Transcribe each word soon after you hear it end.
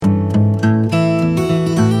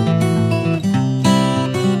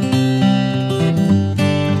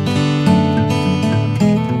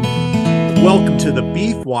to the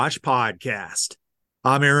Beef Watch podcast.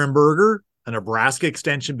 I'm Aaron Berger, a Nebraska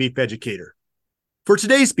Extension beef educator. For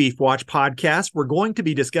today's Beef Watch podcast, we're going to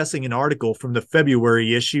be discussing an article from the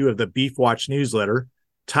February issue of the Beef Watch newsletter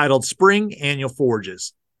titled Spring Annual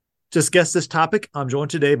Forages. To discuss this topic, I'm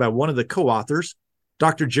joined today by one of the co-authors,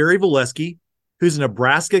 Dr. Jerry Volesky, who's a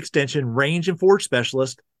Nebraska Extension range and forage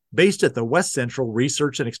specialist based at the West Central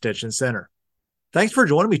Research and Extension Center. Thanks for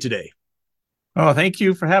joining me today. Oh, thank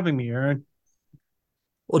you for having me, Aaron.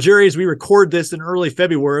 Well, Jerry, as we record this in early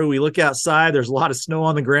February, we look outside, there's a lot of snow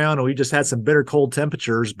on the ground, and we just had some bitter cold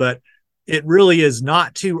temperatures, but it really is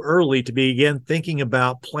not too early to begin thinking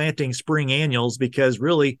about planting spring annuals because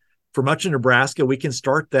really, for much of Nebraska, we can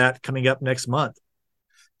start that coming up next month.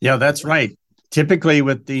 Yeah, that's right. Typically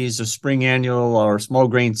with these spring annual or small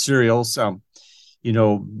grain cereals,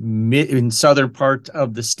 in southern part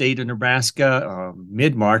of the state of Nebraska,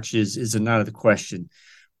 mid-March is not out of the question.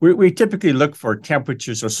 We typically look for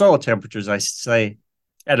temperatures or soil temperatures, I say,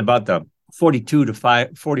 at about the 42 to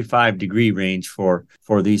 45 degree range for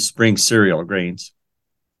these spring cereal grains.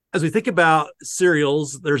 As we think about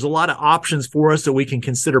cereals, there's a lot of options for us that we can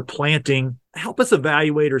consider planting. Help us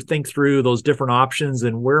evaluate or think through those different options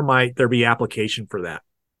and where might there be application for that?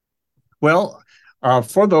 Well,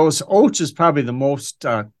 for those, oats is probably the most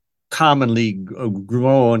commonly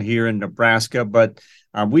grown here in Nebraska, but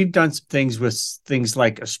we've done some things with things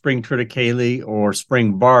like a spring triticale or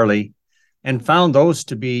spring barley and found those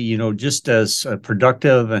to be, just as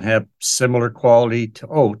productive and have similar quality to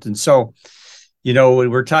oat. And so, when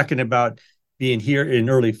we're talking about being here in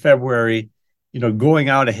early February, going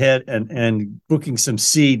out ahead and booking some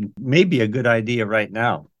seed may be a good idea right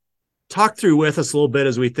now. Talk through with us a little bit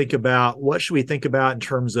as we think about what should we think about in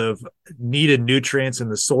terms of needed nutrients in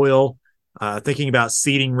the soil, thinking about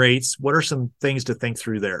seeding rates. What are some things to think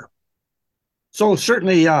through there? So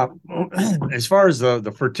certainly, as far as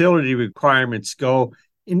the fertility requirements go,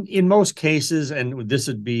 in most cases, and this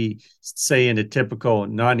would be, say, in a typical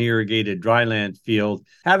non-irrigated dryland field,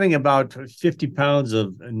 having about 50 pounds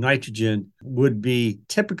of nitrogen would be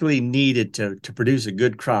typically needed to produce a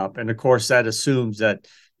good crop. And of course, that assumes that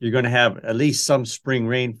you're going to have at least some spring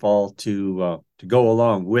rainfall to go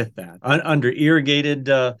along with that. Under irrigated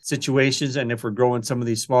situations, and if we're growing some of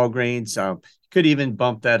these small grains, could even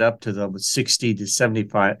bump that up to the 60 to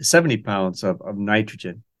 70 pounds of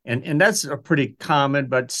nitrogen. And that's a pretty common,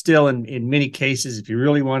 but still in many cases, if you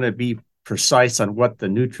really want to be precise on what the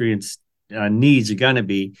nutrients needs are going to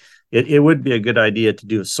be, it would be a good idea to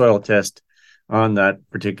do a soil test on that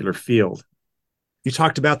particular field. You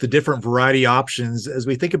talked about the different variety options. As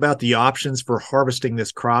we think about the options for harvesting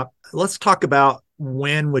this crop, let's talk about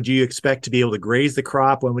when would you expect to be able to graze the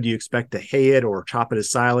crop? When would you expect to hay it or chop it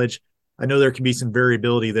as silage? I know there can be some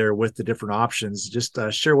variability there with the different options. Just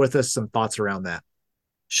share with us some thoughts around that.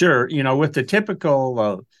 Sure. With the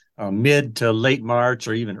typical mid to late March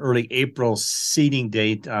or even early April seeding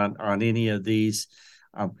date on any of these,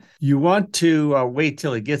 you want to wait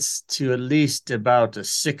till it gets to at least about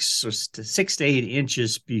 6 to 8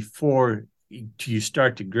 inches before you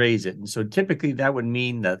start to graze it. And so typically that would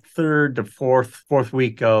mean the third to fourth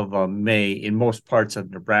week of May in most parts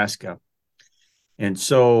of Nebraska. And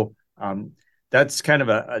so that's kind of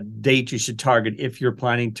a date you should target if you're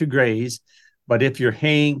planning to graze. But if you're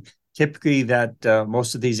haying, typically that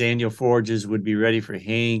most of these annual forages would be ready for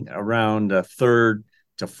haying around the third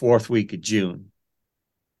to fourth week of June.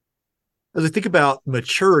 As I think about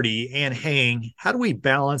maturity and haying, how do we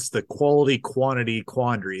balance the quality-quantity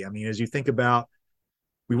quandary? I mean, as you think about,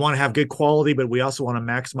 we want to have good quality, but we also want to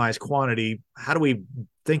maximize quantity. How do we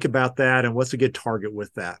think about that, and what's a good target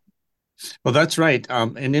with that? Well, that's right.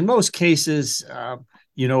 And in most cases,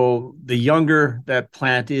 the younger that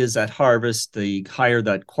plant is at harvest, the higher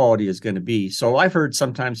that quality is going to be. So I've heard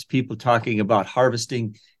sometimes people talking about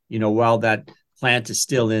harvesting, while that plant is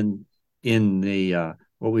still in the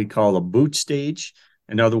what we call a boot stage.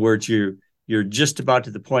 In other words, you're just about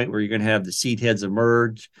to the point where you're going to have the seed heads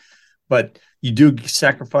emerge, but you do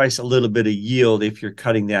sacrifice a little bit of yield if you're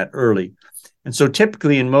cutting that early. And so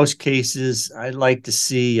typically in most cases, I like to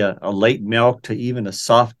see a late milk to even a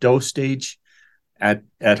soft dough stage at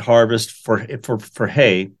harvest for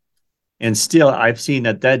hay. And still, I've seen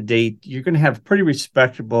at that date, you're going to have pretty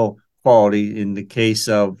respectable quality in the case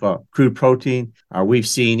of crude protein. We've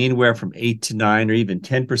seen anywhere from 8 to 9 or even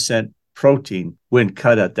 10% protein when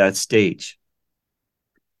cut at that stage.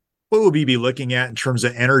 What would we be looking at in terms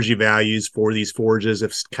of energy values for these forages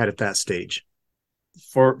if cut at that stage?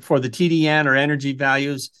 For the TDN or energy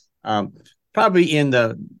values, probably in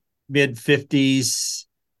the mid 50s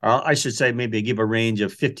I should say maybe give a range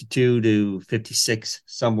of 52 to 56,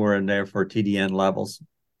 somewhere in there for TDN levels.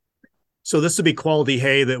 So this would be quality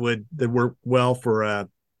hay that would work well for a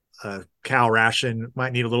cow ration.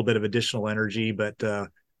 Might need a little bit of additional energy, but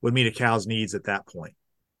would meet a cow's needs at that point.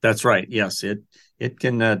 That's right. Yes, it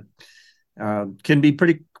can be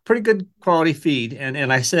pretty good quality feed.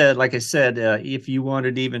 And I said, like I said, if you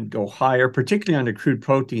wanted to even go higher, particularly on the crude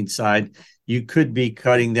protein side, you could be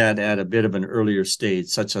cutting that at a bit of an earlier stage,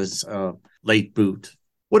 such as late boot.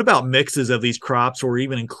 What about mixes of these crops, or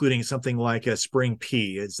even including something like a spring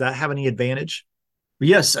pea? Does that have any advantage?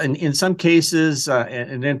 Yes, and in some cases,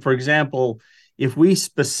 and then, for example, if we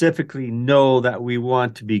specifically know that we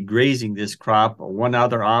want to be grazing this crop, one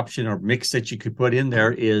other option or mix that you could put in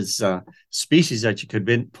there is species that you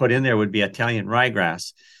could put in there would be Italian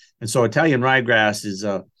ryegrass. And so Italian ryegrass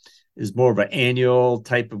is more of an annual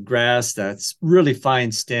type of grass that's really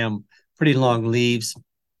fine stem, pretty long leaves.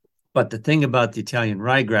 But the thing about the Italian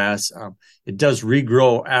ryegrass, it does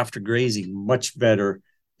regrow after grazing much better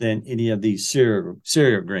than any of these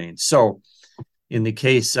cereal grains. So in the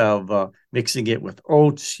case of mixing it with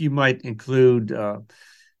oats, you might include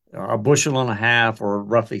a bushel and a half, or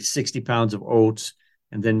roughly 60 pounds of oats,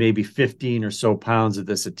 and then maybe 15 or so pounds of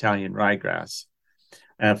this Italian ryegrass.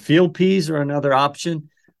 Field peas are another option.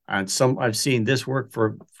 And I've seen this work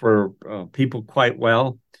for people quite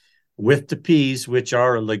well. With the peas, which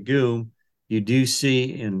are a legume, you do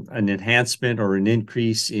see an enhancement or an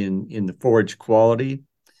increase in the forage quality.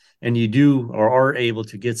 And you do or are able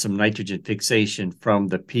to get some nitrogen fixation from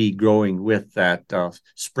the pea growing with that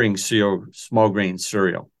spring cereal, small grain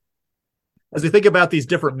cereal. As we think about these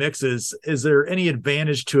different mixes, is there any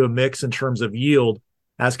advantage to a mix in terms of yield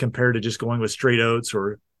as compared to just going with straight oats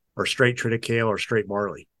or straight triticale or straight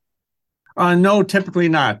barley? No, typically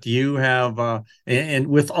not. You have, and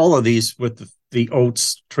with all of these, with the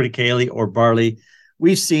oats, triticale, or barley,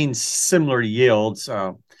 we've seen similar yields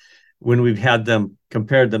when we've had them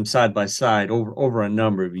compared them side by side over a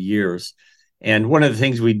number of years. And one of the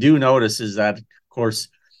things we do notice is that, of course,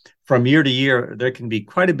 from year to year, there can be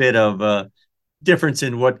quite a bit of difference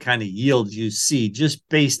in what kind of yields you see just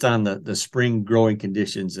based on the spring growing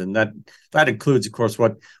conditions. And that includes, of course,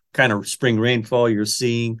 what kind of spring rainfall you're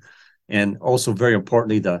seeing, and also, very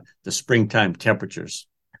importantly, the springtime temperatures.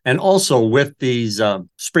 And also with these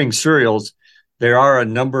spring cereals, there are a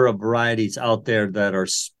number of varieties out there that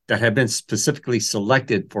have been specifically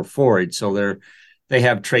selected for forage. So they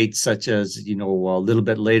have traits such as, a little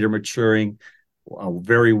bit later maturing,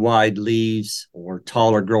 very wide leaves, or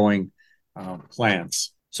taller growing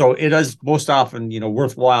plants. So it is most often,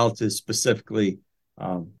 worthwhile to specifically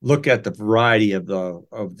look at the variety of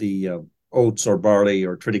the oats or barley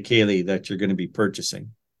or triticale that you're going to be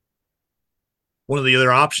purchasing. One of the other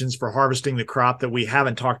options for harvesting the crop that we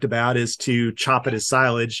haven't talked about is to chop it as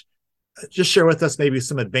silage. Just share with us maybe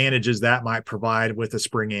some advantages that might provide with a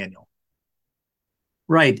spring annual.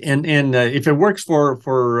 Right. And if it works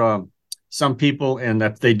for some people, and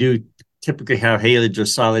if they do typically have haylage or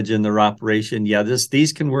silage in their operation,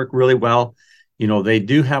 these can work really well. They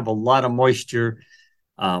do have a lot of moisture.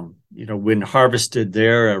 When harvested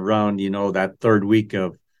there around, that third week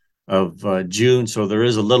of June. So there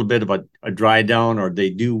is a little bit of a dry down, or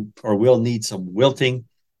they do or will need some wilting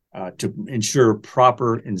to ensure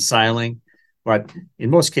proper ensiling. But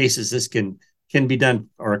in most cases, this can be done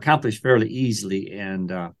or accomplished fairly easily.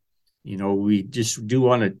 And, we just do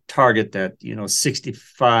want to target that,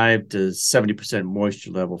 65 to 70%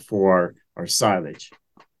 moisture level for our silage.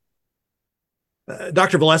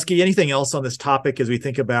 Dr. Volesky, anything else on this topic as we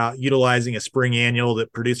think about utilizing a spring annual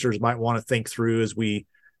that producers might want to think through as we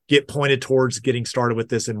get pointed towards getting started with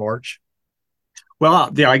this in March?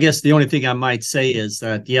 Well, I guess the only thing I might say is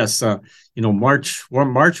that, yes, March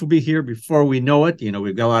will be here before we know it.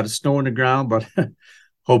 We've got a lot of snow on the ground, but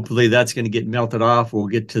hopefully that's going to get melted off. We'll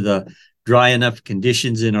get to the dry enough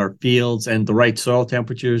conditions in our fields and the right soil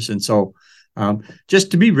temperatures. And so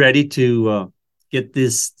just to be ready to get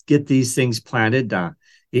these things planted.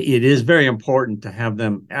 It is very important to have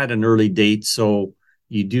them at an early date, so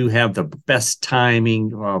you do have the best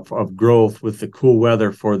timing of growth with the cool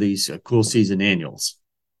weather for these cool season annuals.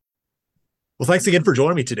 Well, thanks again for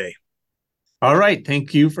joining me today. All right.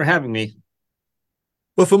 Thank you for having me.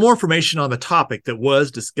 Well, for more information on the topic that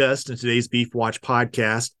was discussed in today's Beef Watch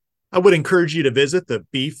podcast, I would encourage you to visit the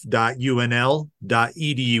beef.unl.edu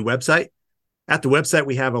website. At the website,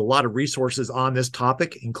 we have a lot of resources on this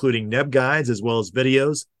topic, including NEB guides, as well as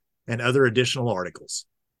videos and other additional articles.